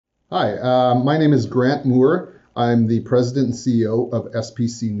Hi, my name is Grant Moore. I'm the president and CEO of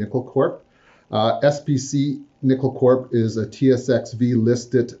SPC Nickel Corp. SPC Nickel Corp is a TSXV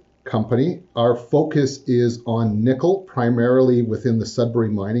listed company. Our focus is on nickel, primarily within the Sudbury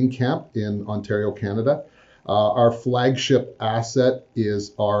mining camp in Ontario, Canada. Our flagship asset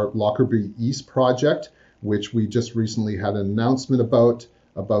is our Lockerbie East project, which we just recently had an announcement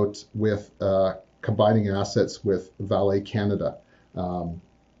about with combining assets with Vale Canada. Um,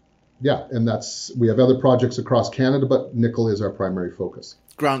 yeah, and we have other projects across Canada, but nickel is our primary focus.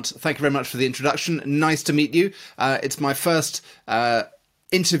 Grant, thank you very much for the introduction. Nice to meet you. It's my first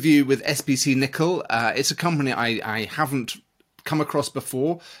interview with SPC Nickel. It's a company I haven't come across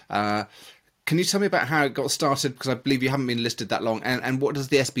before. Can you tell me about how it got started? Because I believe you haven't been listed that long. And what does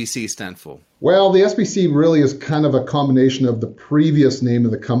the SPC stand for? Well, the SPC really is kind of a combination of the previous name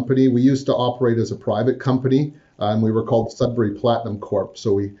of the company. We used to operate as a private company, and we were called Sudbury Platinum Corp.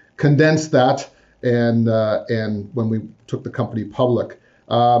 So we condensed that, and when we took the company public,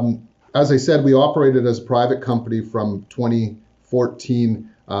 as I said, we operated as a private company from 2014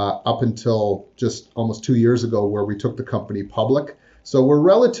 up until just almost 2 years ago, where we took the company public. So we're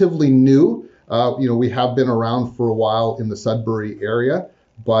relatively new. We have been around for a while in the Sudbury area,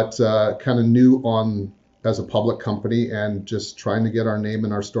 but kind of new on as a public company and just trying to get our name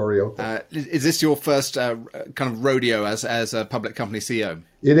and our story out there. Is this your first kind of rodeo as a public company CEO?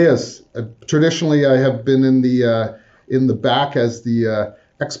 It is. Traditionally, I have been in the back as the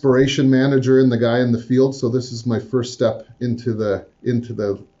exploration manager and the guy in the field. So this is my first step into the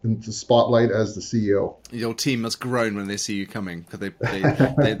spotlight as the CEO. Your team must groan when they see you coming, because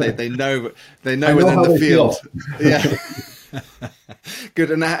they know I within know how the they field. feel. Yeah.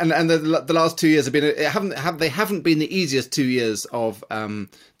 Good. And the last 2 years they haven't been the easiest 2 years of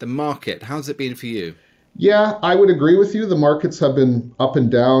the market. How's it been for you? Yeah, I would agree with you. The markets have been up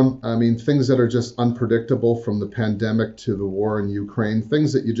and down. I mean, things that are just unpredictable, from the pandemic to the war in Ukraine,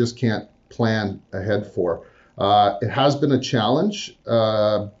 things that you just can't plan ahead for. It has been a challenge,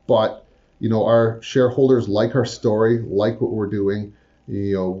 but our shareholders like our story, like what we're doing.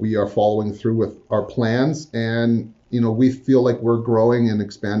 We are following through with our plans, and we feel like we're growing and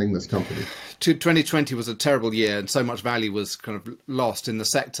expanding this company. 2020 was a terrible year, and so much value was kind of lost in the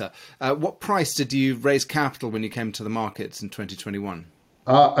sector. What price did you raise capital when you came to the markets in 2021?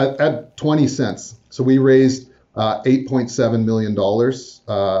 At 20 cents. So we raised $8.7 million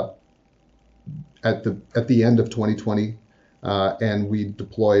at the end of 2020, and we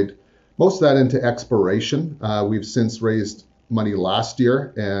deployed most of that into exploration. We've since raised money last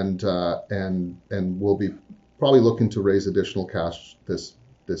year, and we'll be probably looking to raise additional cash this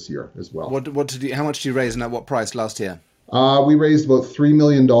year as well. How much did you raise and at what price last year? We raised about $3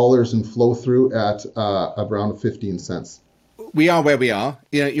 million in flow through at around 15 cents. We are where we are.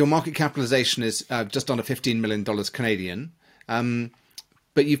 Your market capitalization is just under $15 million Canadian.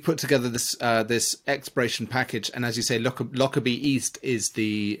 But you've put together this exploration package, and as you say, Lockerbie East is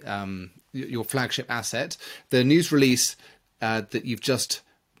your flagship asset. The news release that you've just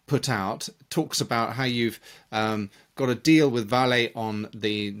put out talks about how you've got a deal with Vale on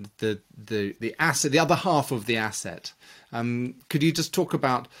the asset, the other half of the asset. Could you just talk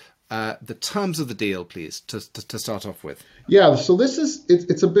about the terms of the deal, please, to start off with? Yeah, so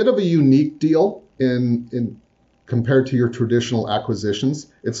it's a bit of a unique deal in compared to your traditional acquisitions.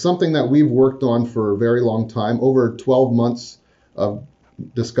 It's something that we've worked on for a very long time, over 12 months of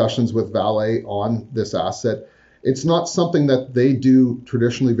discussions with Vale on this asset. It's not something that they do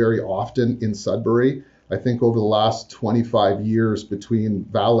traditionally very often in Sudbury. I think over the last 25 years between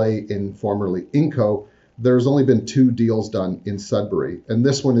Vale and formerly Inco, there's only been 2 deals done in Sudbury. And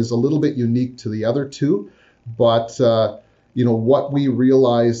this one is a little bit unique to the other 2. But, what we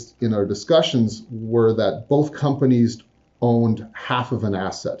realized in our discussions were that both companies owned half of an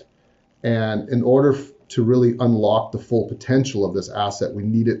asset. And in order to really unlock the full potential of this asset, we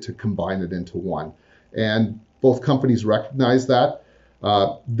needed to combine it into one. And both companies recognized that.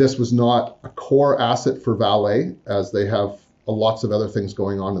 This was not a core asset for Vale, as they have lots of other things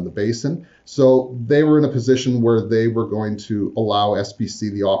going on in the basin. So they were in a position where they were going to allow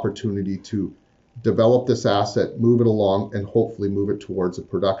SPC the opportunity to develop this asset, move it along, and hopefully move it towards a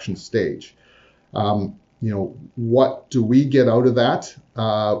production stage. What do we get out of that?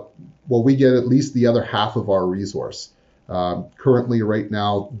 Well, we get at least the other half of our resource. Currently, right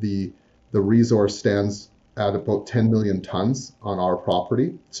now, the resource stands at about 10 million tons on our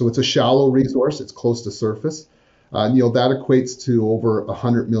property. So it's a shallow resource. It's close to surface. That equates to over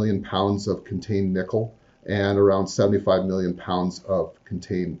 100 million pounds of contained nickel and around 75 million pounds of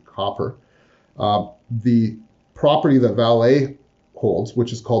contained copper. The property that Vale holds,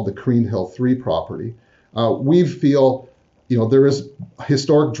 which is called the Crean Hill 3 property. We feel, there is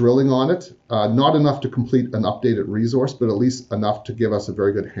historic drilling on it, not enough to complete an updated resource, but at least enough to give us a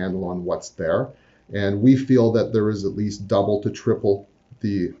very good handle on what's there. And we feel that there is at least double to triple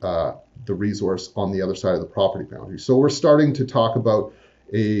the resource on the other side of the property boundary. So we're starting to talk about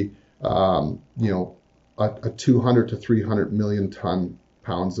a 200 to 300 million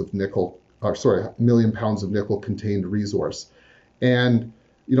pounds of nickel contained resource. And,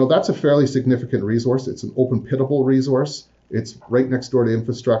 that's a fairly significant resource. It's an open pittable resource. It's right next door to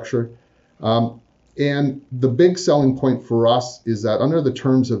infrastructure. And the big selling point for us is that under the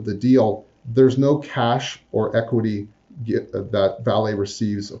terms of the deal, there's no cash or equity that Vale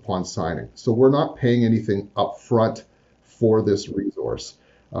receives upon signing. So we're not paying anything up front for this resource.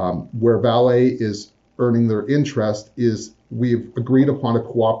 Where Vale is earning their interest is we've agreed upon a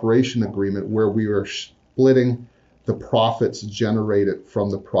cooperation agreement where we are splitting the profits generated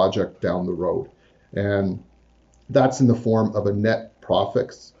from the project down the road. And that's in the form of a net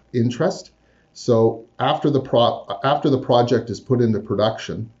profits interest. So after the project is put into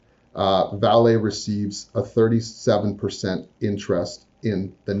production, Vale receives a 37% interest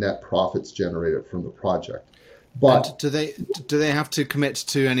in the net profits generated from the project. But and do they have to commit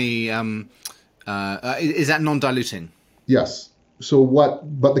to any? Is that non-diluting? Yes.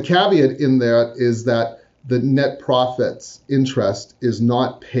 But the caveat in that is that the net profits interest is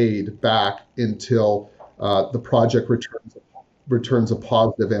not paid back until the project returns a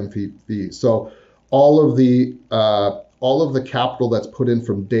positive NPV. So all of the capital that's put in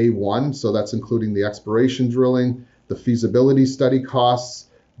from day one, so that's including the exploration drilling, the feasibility study costs,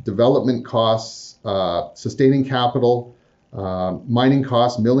 development costs, sustaining capital, mining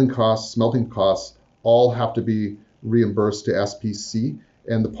costs, milling costs, smelting costs, all have to be reimbursed to SPC.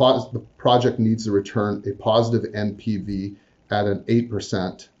 And the project needs to return a positive NPV at an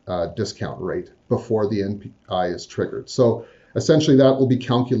 8% discount rate before the NPI is triggered. So essentially that will be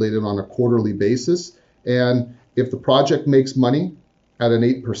calculated on a quarterly basis. And if the project makes money at an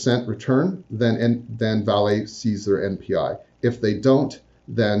 8% return, then Vale sees their NPI. If they don't,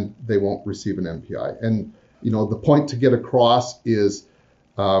 then they won't receive an NPI. And the point to get across is,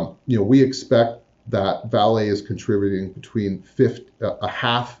 we expect that Vale is contributing between a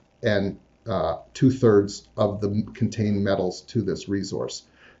half and 2/3 of the contained metals to this resource.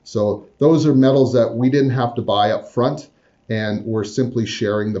 So those are metals that we didn't have to buy up front, and we're simply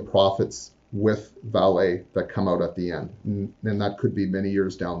sharing the profits with Vale that come out at the end, and that could be many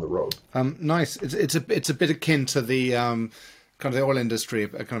years down the road. Nice. It's a bit akin to the kind of the oil industry,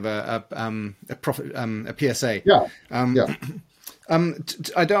 kind of a profit, a PSA. Yeah.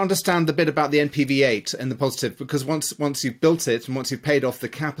 I don't understand the bit about the NPV8 and the positive, because once you've built it and once you've paid off the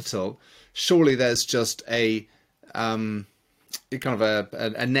capital, surely there's just a kind of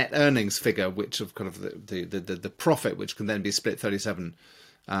a net earnings figure, which of kind of the profit, which can then be split 37%,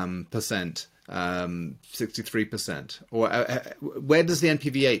 63%, or where does the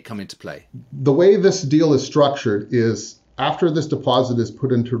NPV8 come into play? The way this deal is structured is after this deposit is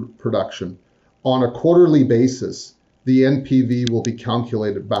put into production, on a quarterly basis, the NPV will be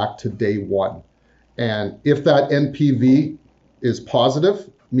calculated back to day one. And if that NPV is positive,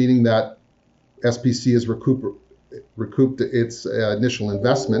 meaning that SPC has recouped its initial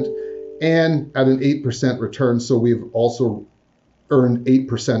investment, and at an 8% return, so we've also earned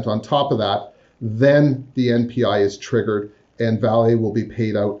 8% on top of that, then the NPI is triggered and Vale will be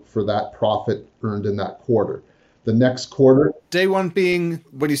paid out for that profit earned in that quarter. The next quarter, day one being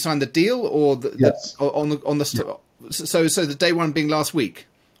when you signed the deal, or yes. So the day one being last week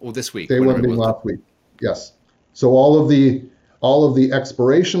or this week? Day one being last week, yes. So all of the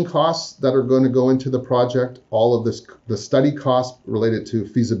exploration costs that are going to go into the project, all of the study costs related to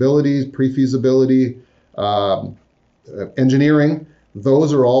feasibility, pre-feasibility, engineering,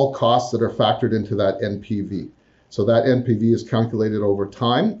 those are all costs that are factored into that NPV. So that NPV is calculated over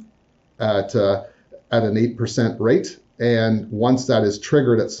time at an 8% rate. And once that is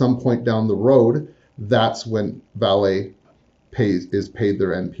triggered at some point down the road, that's when Vale is paid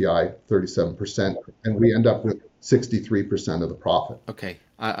their NPI 37%, and we end up with 63% of the profit. Okay,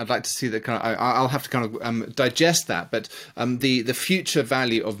 I'd like to see that. I'll have to kind of digest that, but the future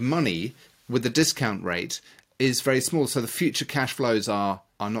value of money with the discount rate is very small, so the future cash flows are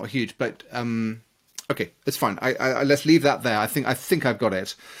not huge. But okay, it's fine. I let's leave that there. I think I've got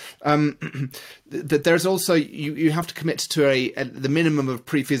it. That there's also you have to commit to the minimum of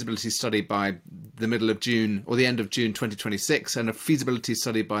pre-feasibility study by the middle of June or the end of June 2026, and a feasibility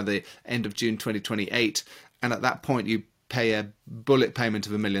study by the end of June 2028. And at that point, you pay a bullet payment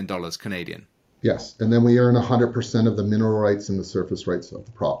of $1 million Canadian. Yes, and then we earn 100% of the mineral rights and the surface rights of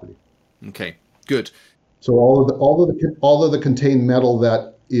the property. Okay, good. So all of the contained metal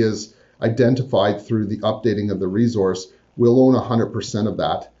that is identified through the updating of the resource, we'll own 100% of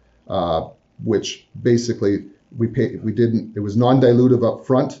that, which basically it was non-dilutive up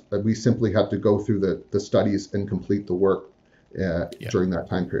front, but we simply had to go through the studies and complete the work during that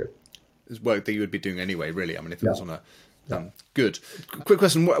time period. It's work that you would be doing anyway, really. I mean, if it was on a good. Quick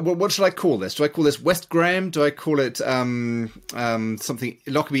question: what should I call this? Do I call this West Graham? Do I call it something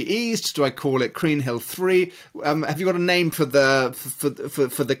Lockerbie East? Do I call it Crean Hill 3? Have you got a name for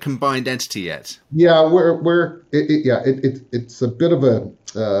the combined entity yet? Yeah, it's a bit of a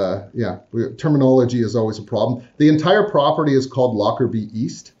terminology is always a problem. The entire property is called Lockerbie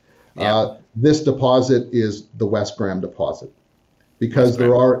East. Yeah. This deposit is the West Graham deposit because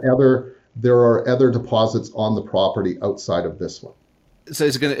there are other deposits on the property outside of this one.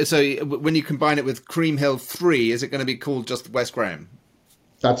 So when you combine it with Cream Hill 3, is it going to be called just West Graham?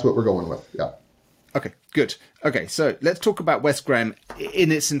 That's what we're going with. Yeah. Okay, good. Okay, so let's talk about West Graham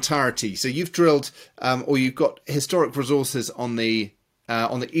in its entirety. So you've drilled, or you've got historic resources on the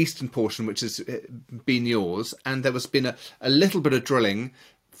eastern portion, which has been yours, and there has been a little bit of drilling,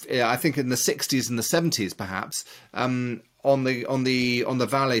 I think in the 60s and the 70s, perhaps, on the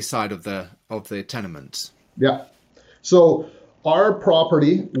valley side of the tenement. Yeah. So our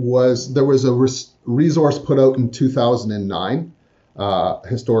property there was a resource put out in 2009,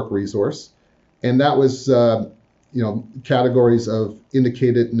 historic resource, and that was categories of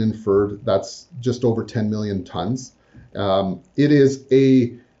indicated and inferred. That's just over 10 million tons. It is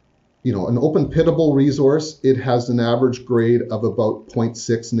an open pittable resource. It has an average grade of about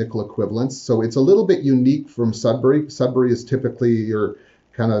 0.6 nickel equivalents. So it's a little bit unique from Sudbury. Sudbury is typically your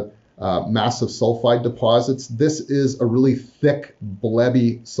kind of massive sulfide deposits. This is a really thick,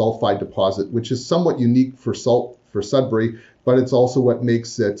 blebby sulfide deposit, which is somewhat unique for Sudbury, but it's also what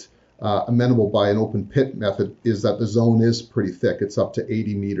makes it amenable by an open pit method is that the zone is pretty thick. It's up to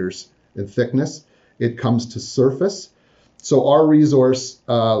 80 meters in thickness. It comes to surface. So our resource,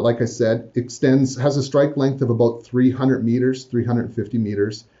 like I said, has a strike length of about 300 meters, 350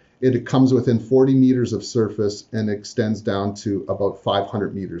 meters. It comes within 40 meters of surface and extends down to about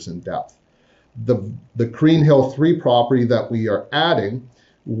 500 meters in depth. The Crean Hill 3 property that we are adding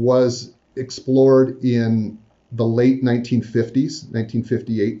was explored in the late 1950s,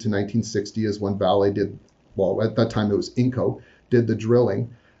 1958 to 1960 is when Vale did, well, at that time it was Inco, did the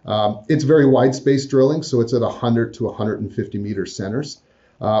drilling. It's very wide space drilling, so it's at 100 to 150 meter centers.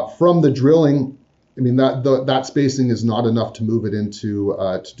 From the drilling, I mean, that spacing is not enough to move it into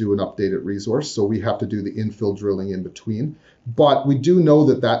to do an updated resource, so we have to do the infill drilling in between. But we do know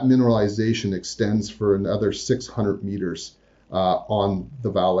that mineralization extends for another 600 meters on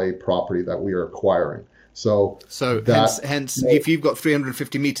the Vale property that we are acquiring. So hence, if you've got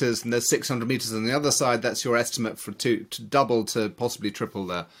 350 meters and there's 600 meters on the other side, that's your estimate to double to possibly triple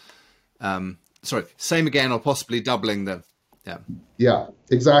the. Same again, or possibly doubling the. Yeah,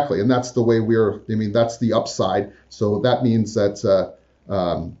 exactly, and that's the way that's the upside. So that means that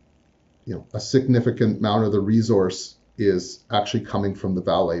a significant amount of the resource is actually coming from the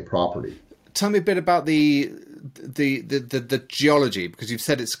Vale property. Tell me a bit about the geology, because you've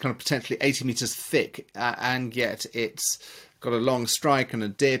said it's kind of potentially 80 meters thick, and yet it's got a long strike and a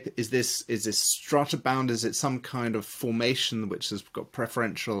dip. Is this strata bound? Is it some kind of formation which has got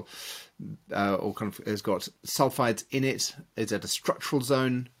preferential or kind of has got sulfides in it? Is it a structural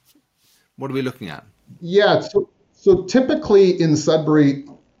zone? What are we looking at? Yeah, so typically in Sudbury,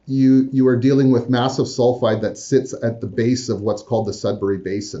 you are dealing with massive sulfide that sits at the base of what's called the Sudbury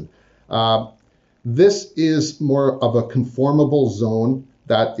Basin. This is more of a conformable zone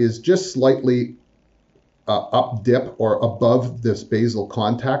that is just slightly up dip or above this basal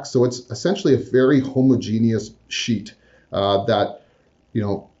contact. So it's essentially a very homogeneous sheet that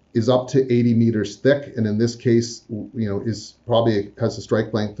is up to 80 meters thick, and in this case, is probably has a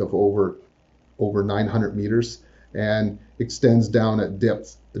strike length of over 900 meters and extends down at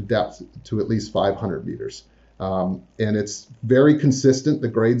depth to at least 500 meters. And it's very consistent. The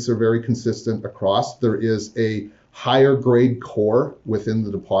grades are very consistent across. There is a higher grade core within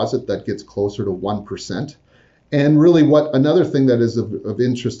the deposit that gets closer to 1%. And really another thing that is of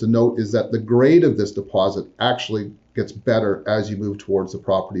interest to note is that the grade of this deposit actually gets better as you move towards the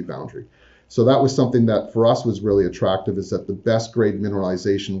property boundary. So that was something that for us was really attractive, is that the best grade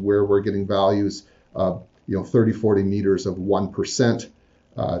mineralization where we're getting values of 30, 40 meters of 1%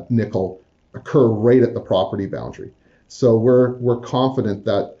 nickel occur right at the property boundary. So we're confident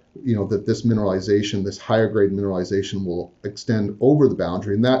that that this mineralization, this higher grade mineralization, will extend over the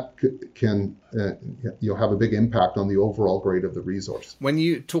boundary, and that can have a big impact on the overall grade of the resource. When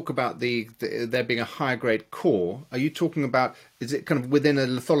you talk about there being a higher grade core, are you talking about, is it kind of within a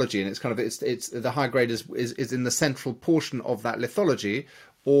lithology, and it's kind of it's the high grade is in the central portion of that lithology,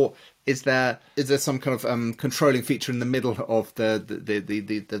 or is there some kind of controlling feature in the middle of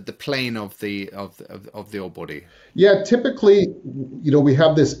the plane of the ore body? Yeah, typically, we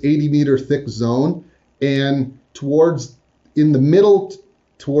have this 80-meter thick zone, and in the middle,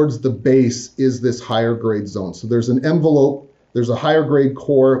 towards the base, is this higher grade zone. So there's an envelope, there's a higher grade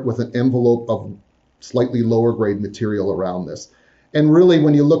core with an envelope of slightly lower grade material around this. And really,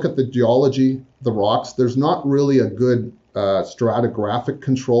 when you look at the geology, the rocks, there's not really a good stratigraphic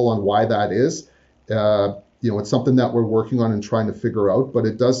control on why that is. It's something that we're working on and trying to figure out, but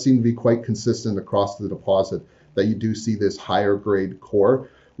it does seem to be quite consistent across the deposit that you do see this higher grade core.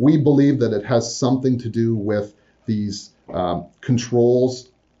 We believe that it has something to do with these controls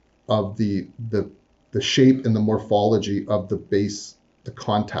of the shape and the morphology of the base, the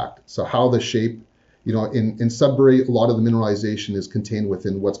contact. So how the shape, in Sudbury, a lot of the mineralization is contained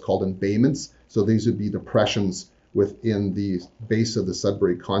within what's called embayments. So these would be depressions within the base of the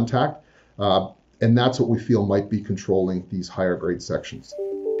Sudbury contact. And that's what we feel might be controlling these higher grade sections.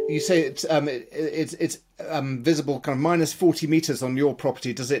 You say it's visible kind of minus 40 meters on your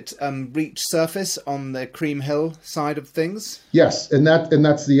property. Does it reach surface on the Cream Hill side of things? Yes, and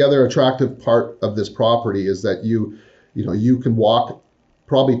that's the other attractive part of this property, is that you can walk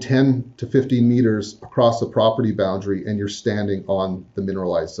probably 10 to 15 meters across the property boundary and you're standing on the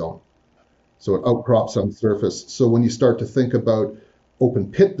mineralized zone. So it outcrops on the surface. So when you start to think about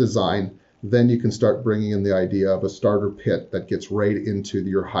open pit design, then you can start bringing in the idea of a starter pit that gets right into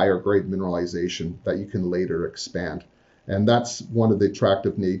your higher grade mineralization that you can later expand. And that's one of the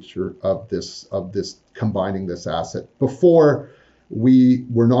attractive nature of this combining this asset. Before, we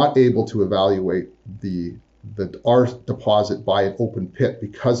were not able to evaluate our deposit by an open pit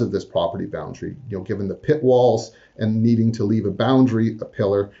because of this property boundary. Given the pit walls and needing to leave a boundary, a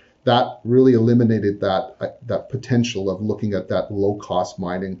pillar, that really eliminated that potential of looking at that low cost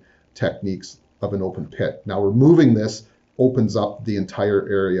mining techniques of an open pit. Now removing this opens up the entire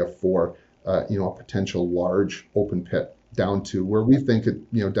area for a potential large open pit down to where we think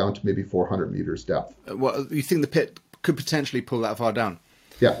it down to maybe 400 meters depth. Well, you think the pit could potentially pull that far down?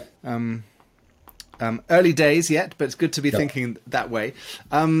 Yeah. Early days yet, but it's good to be thinking that way.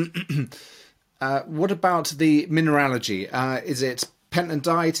 What about the mineralogy? Is it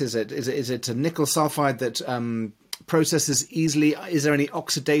pentlandite? Is it a nickel sulfide that processes easily? Is there any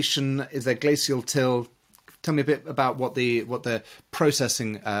oxidation? Is there glacial till? Tell me a bit about what the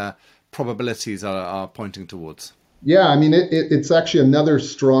processing probabilities are pointing towards. Yeah, I mean, it's actually another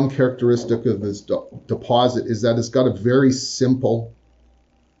strong characteristic of this deposit is that it's got a very simple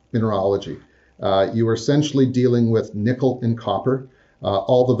mineralogy. You are essentially dealing with nickel and copper.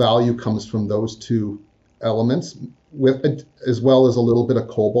 All the value comes from those two elements, as well as a little bit of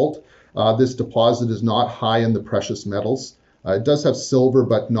cobalt. This deposit is not high in the precious metals. It does have silver,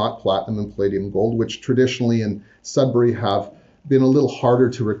 but not platinum and palladium gold, which traditionally in Sudbury have been a little harder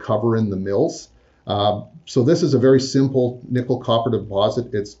to recover in the mills. So this is a very simple nickel copper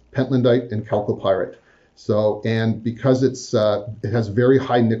deposit. It's pentlandite and chalcopyrite. So, and because it has very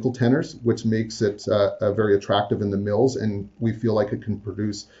high nickel tenors, which makes it very attractive in the mills, and we feel like it can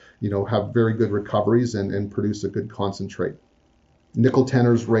produce, have very good recoveries and produce a good concentrate. Nickel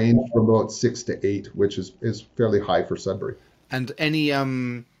tenors range from about 6 to 8, which is fairly high for Sudbury. And any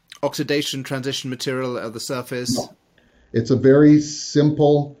oxidation transition material at the surface? No. It's a very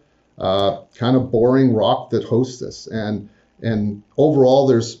simple, kind of boring rock that hosts this. And overall,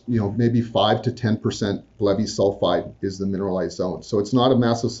 there's maybe 5 to 10% Blevy sulfide is the mineralized zone. So it's not a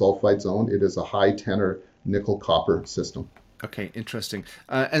massive sulfide zone. It is a high tenor nickel copper system. Okay, interesting.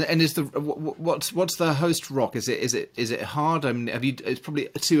 And is what's the host rock? Is it hard? I mean, it's probably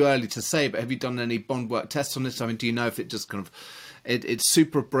too early to say, but have you done any bond work tests on it? I mean, do you know if it just kind of it's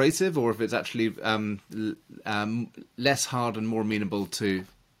super abrasive, or if it's actually less hard and more amenable to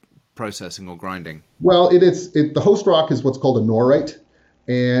processing or grinding? Well, the host rock is what's called a norite,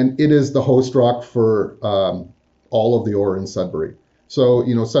 and it is the host rock for all of the ore in Sudbury. So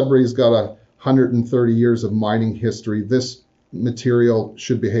Sudbury's got 130 years of mining history. This material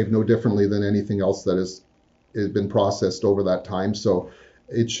should behave no differently than anything else that has been processed over that time. So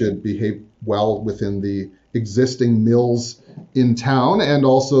it should behave well within the existing mills in town, and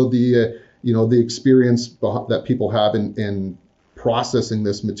also the experience that people have in processing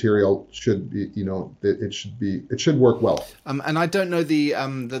this material should be, it should work well. And I don't know the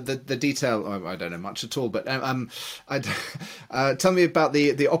detail. I don't know much at all. But tell me about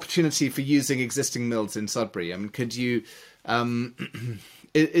the opportunity for using existing mills in Sudbury. I mean, could you?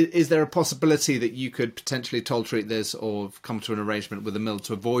 Is there a possibility that you could potentially toll treat this or come to an arrangement with the mill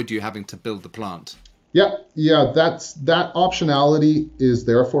to avoid you having to build the plant? Yeah, that optionality is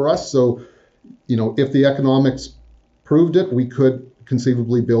there for us. So, if the economics proved it, we could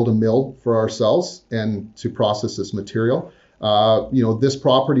conceivably build a mill for ourselves and to process this material. This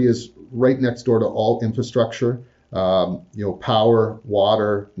property is right next door to all infrastructure, power,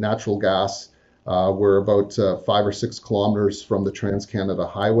 water, natural gas. We're about 5 or 6 kilometers from the Trans-Canada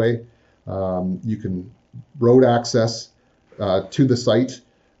Highway. You can road access to the site,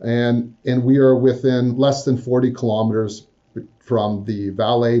 and we are within less than 40 kilometers from the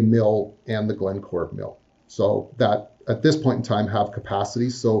Vale mill and the Glencore mill. So that at this point in time have capacity.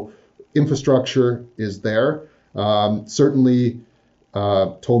 So infrastructure is there. Certainly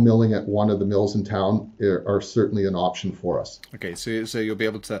toll milling at one of the mills in town are certainly an option for us. Okay, so you'll be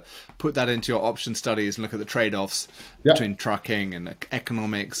able to put that into your option studies and look at the trade-offs between trucking and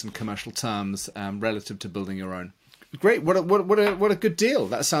economics and commercial terms relative to building your own. Great! What a good deal.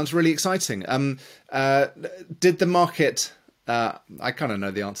 That sounds really exciting. Did the market? I kind of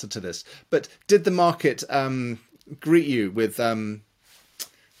know the answer to this, but did the market greet you with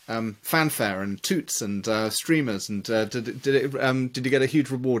fanfare and toots and streamers, and did you get a huge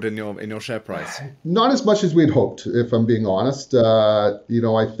reward in your share price? Not as much as we'd hoped, if I'm being honest. I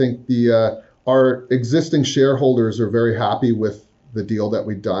think our existing shareholders are very happy with the deal that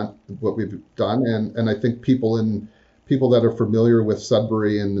we've done, and I think people that are familiar with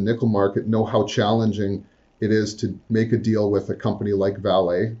Sudbury and the nickel market know how challenging it is to make a deal with a company like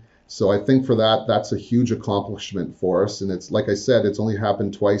Vale. So I think for that's a huge accomplishment for us. And it's, like I said, it's only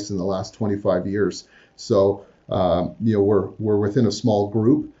happened twice in the last 25 years. So, we're within a small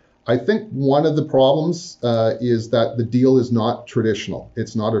group. I think one of the problems is that the deal is not traditional.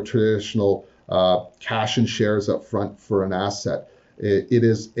 It's not a traditional cash and shares up front for an asset. It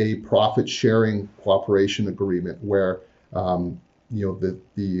is a profit sharing cooperation agreement where,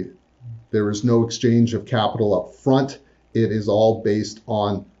 there is no exchange of capital up front. It is all based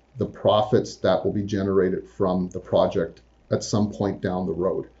on the profits that will be generated from the project at some point down the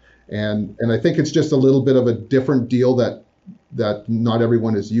road. And I think it's just a little bit of a different deal that not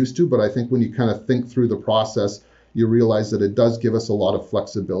everyone is used to, but I think when you kind of think through the process, you realize that it does give us a lot of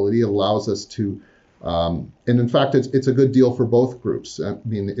flexibility. It allows us to, and in fact, it's a good deal for both groups. I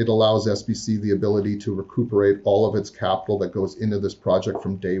mean, it allows SBC the ability to recuperate all of its capital that goes into this project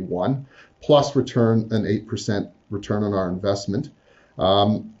from day one, plus return an 8% return on our investment.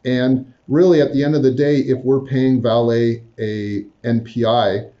 And really, at the end of the day, if we're paying Vale a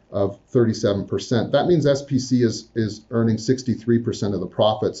NPI of 37%, that means SPC is earning 63% of the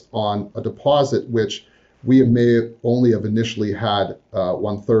profits on a deposit which we may only have initially had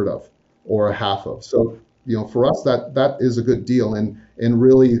 1/3 of or a half of. So, for us, that is a good deal. And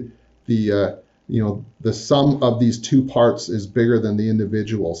really, the sum of these two parts is bigger than the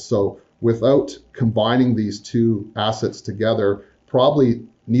individual. So without combining these two assets together, probably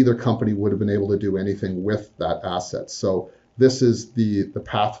neither company would have been able to do anything with that asset. So this is the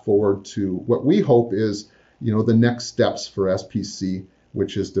path forward to what we hope is, the next steps for SPC,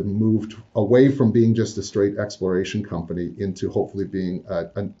 which is to move away from being just a straight exploration company into hopefully being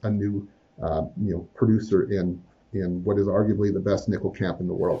a new producer in what is arguably the best nickel camp in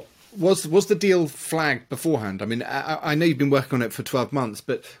the world. Was the deal flagged beforehand? I mean, I know you've been working on it for 12 months,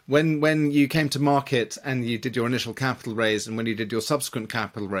 but when you came to market and you did your initial capital raise and when you did your subsequent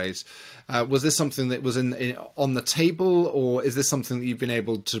capital raise, was this something that was on the table, or is this something that you've been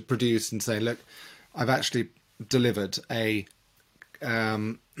able to produce and say, look, I've actually delivered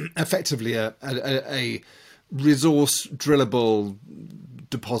effectively a resource drillable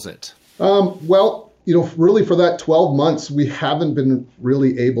deposit? Really for that 12 months, we haven't been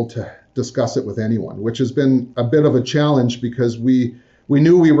really able to discuss it with anyone, which has been a bit of a challenge because we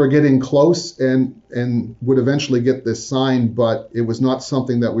knew we were getting close and would eventually get this signed, but it was not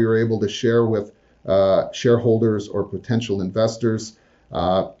something that we were able to share with shareholders or potential investors.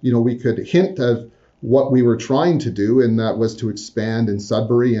 We could hint at what we were trying to do, and that was to expand in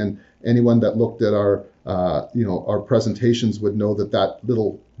Sudbury, and anyone that looked at our presentations would know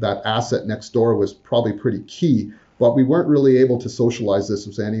that asset next door was probably pretty key, but we weren't really able to socialize this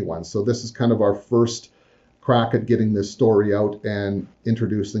with anyone. So this is kind of our first crack at getting this story out and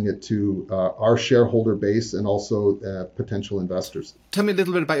introducing it to our shareholder base and also potential investors. Tell me a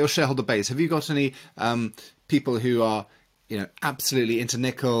little bit about your shareholder base. Have you got any people who are absolutely into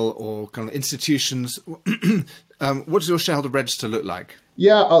nickel or kind of institutions, what does your shareholder register look like?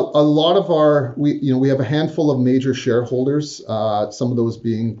 Yeah, a lot of we have a handful of major shareholders, some of those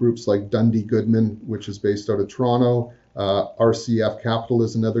being groups like Dundee Goodman, which is based out of Toronto. RCF Capital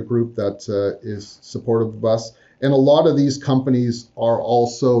is another group that is supportive of us. And a lot of these companies are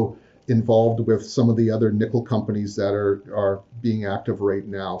also involved with some of the other nickel companies that are being active right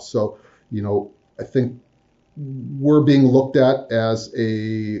now. So, I think we're being looked at as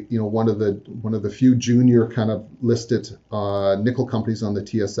one of the few junior kind of listed nickel companies on the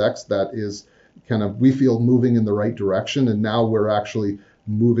TSX that is kind of, we feel, moving in the right direction. And now we're actually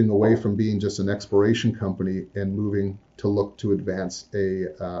moving away from being just an exploration company and moving to look to advance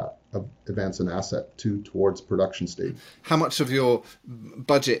an asset towards production state. How much of your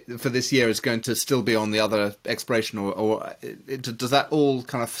budget for this year is going to still be on the other exploration, or does that all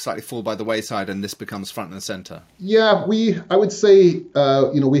kind of slightly fall by the wayside and this becomes front and center? Yeah, I would say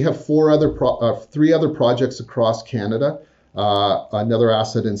we have three other projects across Canada, another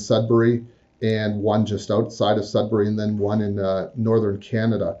asset in Sudbury, and one just outside of Sudbury, and then one in northern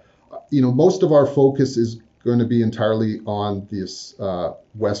Canada. Most of our focus is going to be entirely on this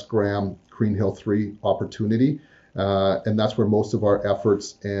West Graham Crean Hill 3 opportunity, and that's where most of our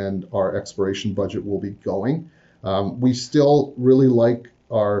efforts and our exploration budget will be going. We still really like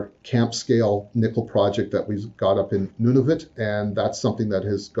our camp scale nickel project that we've got up in Nunavut, and that's something that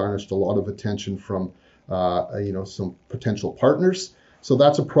has garnered a lot of attention from some potential partners. So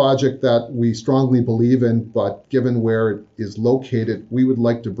that's a project that we strongly believe in, but given where it is located, we would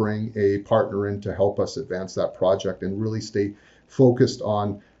like to bring a partner in to help us advance that project and really stay focused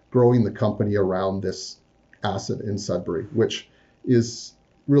on growing the company around this asset in Sudbury, which is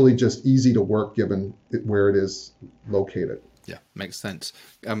really just easy to work given where it is located. Yeah, makes sense.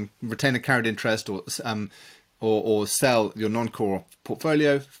 Retain a carried interest or sell your non-core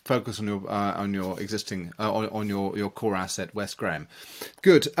portfolio. Focus on your existing on your core asset, West Graham.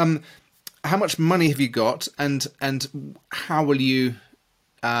 Good. How much money have you got, and how will you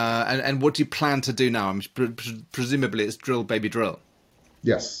and what do you plan to do now? Presumably, it's drill, baby, drill.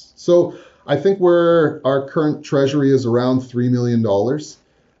 Yes. So I think our current treasury is around $3 million.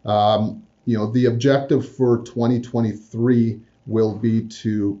 The objective for 2023 will be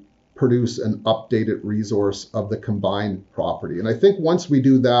to produce an updated resource of the combined property. And I think once we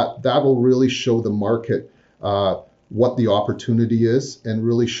do that, that will really show the market what the opportunity is and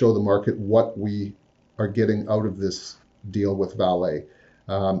really show the market what we are getting out of this deal with Vale.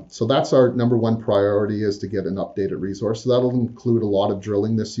 So that's our number one priority, is to get an updated resource. So that'll include a lot of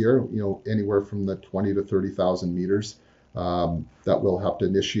drilling this year, anywhere from the 20 to 30,000 meters that we'll have to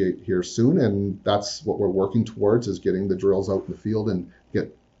initiate here soon. And that's what we're working towards, is getting the drills out in the field and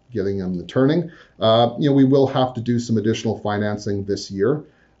getting them the turning. We will have to do some additional financing this year,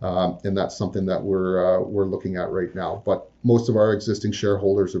 and that's something that we're looking at right now. But most of our existing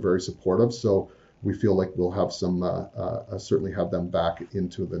shareholders are very supportive, so we feel like we'll have certainly have them back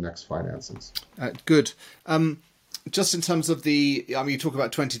into the next financings. Good. Just in terms of you talk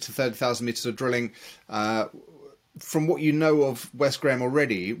about 20 to 30,000 meters of drilling. From what you know of West Graham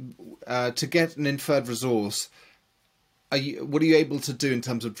already, to get an inferred resource, what are you able to do in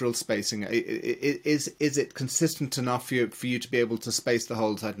terms of drill spacing? Is it consistent enough for you to be able to space the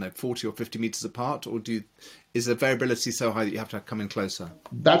holes, 40 or 50 meters apart, or is the variability so high that you have to come in closer?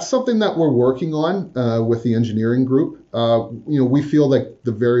 That's something that we're working on with the engineering group. We feel like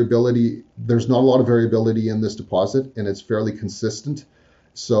there's not a lot of variability in this deposit, and it's fairly consistent.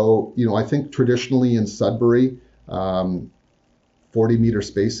 So, I think traditionally in Sudbury, 40-meter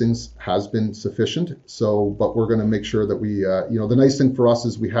spacings has been sufficient. So, but we're going to make sure that we, the nice thing for us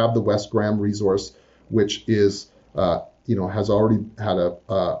is we have the West Graham resource, which is, has already had a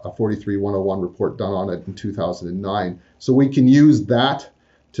 43-101 report done on it in 2009. So we can use that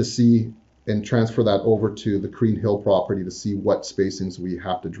to see and transfer that over to the Crean Hill property to see what spacings we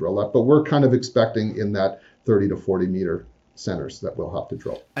have to drill at. But we're kind of expecting in that 30 to 40 meter centers that we'll have to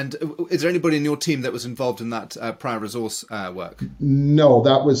drill. And is there anybody in your team that was involved in that prior resource work? No,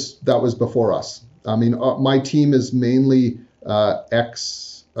 that was before us. I mean, my team is mainly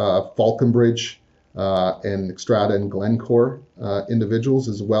ex Falconbridge and Xstrata and Glencore individuals,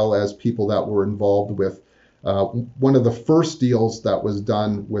 as well as people that were involved with one of the first deals that was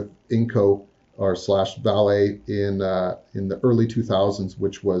done with Inco or / Vale in the early 2000s,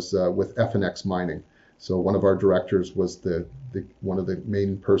 which was with FNX Mining. So one of our directors was one of the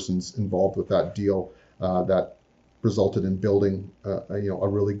main persons involved with that deal that resulted in building a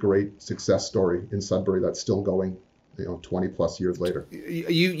really great success story in Sudbury that's still going 20 plus years later.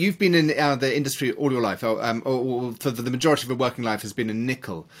 You've been in the industry all your life, or for the majority of your working life has been in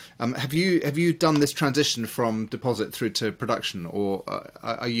nickel. Have you done this transition from deposit through to production, or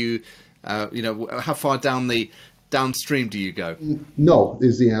are you, how far downstream do you go? No,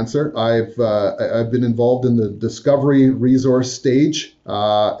 is the answer. I've been involved in the discovery resource stage,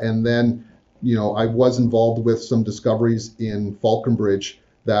 and then I was involved with some discoveries in Falconbridge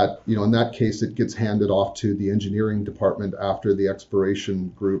that, in that case, it gets handed off to the engineering department after the exploration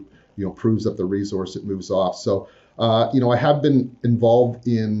group, proves up the resource, it moves off. So, I have been involved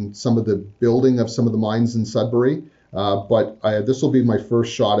in some of the building of some of the mines in Sudbury, but this will be my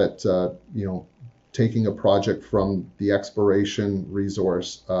first shot at, taking a project from the exploration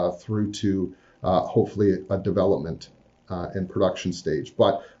resource through to hopefully a development and production stage.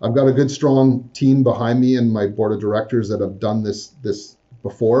 But I've got a good, strong team behind me and my board of directors that have done this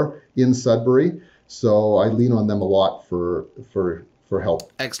before in Sudbury, so I lean on them a lot for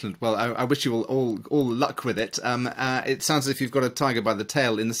help. Excellent. Well, I wish you all luck with it. It sounds as if you've got a tiger by the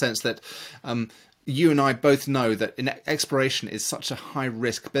tail, in the sense that you and I both know that exploration is such a high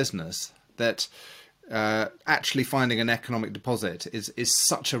risk business that actually finding an economic deposit is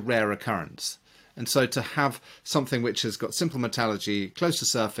such a rare occurrence. And so to have something which has got simple metallurgy, close to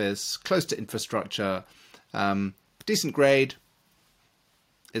surface, close to infrastructure, decent grade,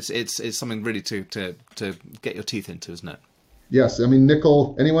 it's something really to get your teeth into, isn't it? Yes, I mean,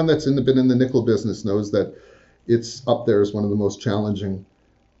 nickel. Anyone that's been in the nickel business knows that it's up there as one of the most challenging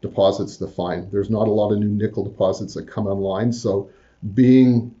deposits to find. There's not a lot of new nickel deposits that come online, so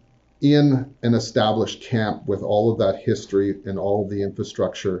being in an established camp with all of that history and all of the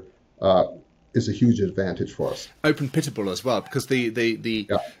infrastructure is a huge advantage for us. Open pitable as well, because the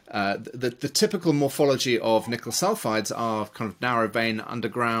typical morphology of nickel sulfides are kind of narrow vein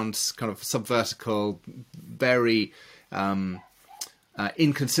underground, kind of subvertical, very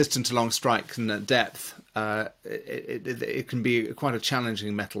inconsistent along strike and depth. It can be quite a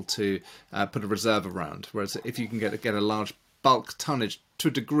challenging metal to put a reserve around. Whereas if you can get a large bulk tonnage to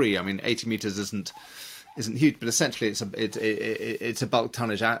a degree, I mean, 80 meters isn't huge, but essentially it's a bulk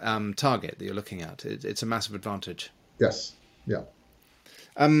tonnage target that you're looking at. It's a massive advantage. Yes. Yeah.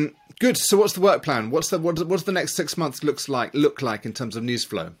 Good. So what's the work plan? What's the next 6 months look like in terms of news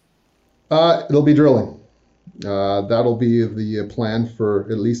flow? It'll be drilling. That'll be the plan for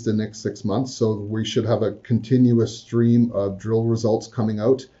at least the next 6 months. So we should have a continuous stream of drill results coming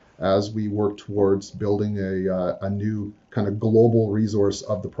out as we work towards building a new kind of global resource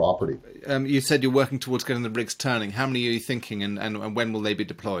of the property. You said you're working towards getting the rigs turning. How many are you thinking, and when will they be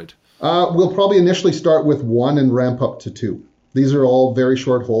deployed? We'll probably initially start with 1 and ramp up to 2. These are all very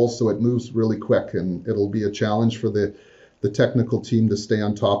short holes, so it moves really quick, and it'll be a challenge for the technical team to stay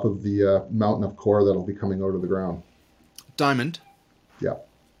on top of the mountain of core that'll be coming out of the ground. Diamond? Yeah.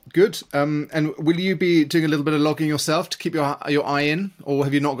 Good. And will you be doing a little bit of logging yourself to keep your eye in, or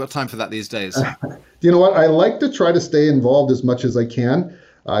have you not got time for that these days? You know what? I like to try to stay involved as much as I can.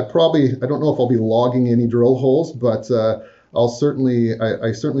 I don't know if I'll be logging any drill holes, but I certainly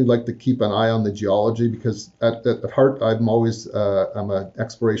like to keep an eye on the geology, because at heart I'm an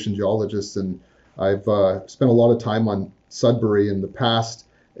exploration geologist, and I've spent a lot of time on Sudbury in the past,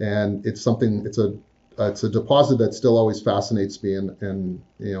 and it's a deposit that still always fascinates me, and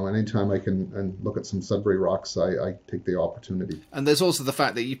anytime I can look at some Sudbury rocks, I take the opportunity. And there's also the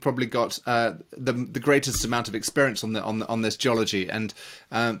fact that you've probably got the greatest amount of experience on this geology, and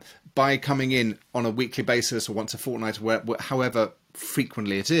by coming in on a weekly basis or once a fortnight, however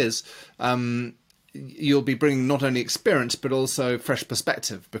frequently it is, you'll be bringing not only experience but also fresh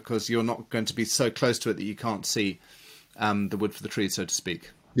perspective, because you're not going to be so close to it that you can't see the wood for the trees, so to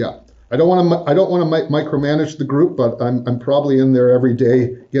speak. Yeah. I don't want to micromanage the group, but I'm probably in there every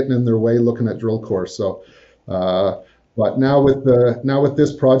day, getting in their way, looking at drill core. So, but now with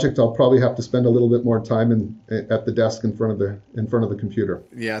this project, I'll probably have to spend a little bit more time at the desk in front of the computer.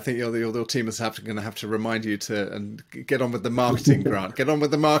 Yeah, I think your team is going to have to remind you to get on with the marketing, Grant. Get on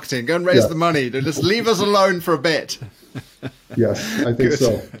with the marketing. Go and raise the money. Just leave us alone for a bit. Yes, I think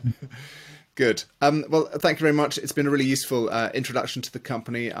so. Good. Well, thank you very much. It's been a really useful introduction to the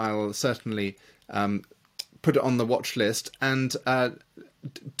company. I'll certainly put it on the watch list, and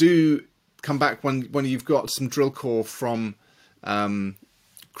do come back when you've got some drill core from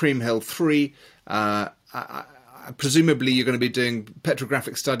Cream Hill 3. Presumably you're going to be doing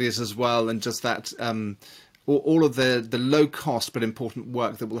petrographic studies as well, and just that all of the low cost but important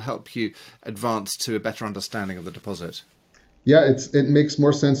work that will help you advance to a better understanding of the deposit. Yeah, it makes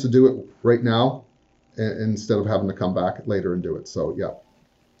more sense to do it right now instead of having to come back later and do it. So, yeah.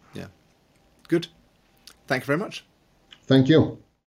 Yeah. Good. Thank you very much. Thank you.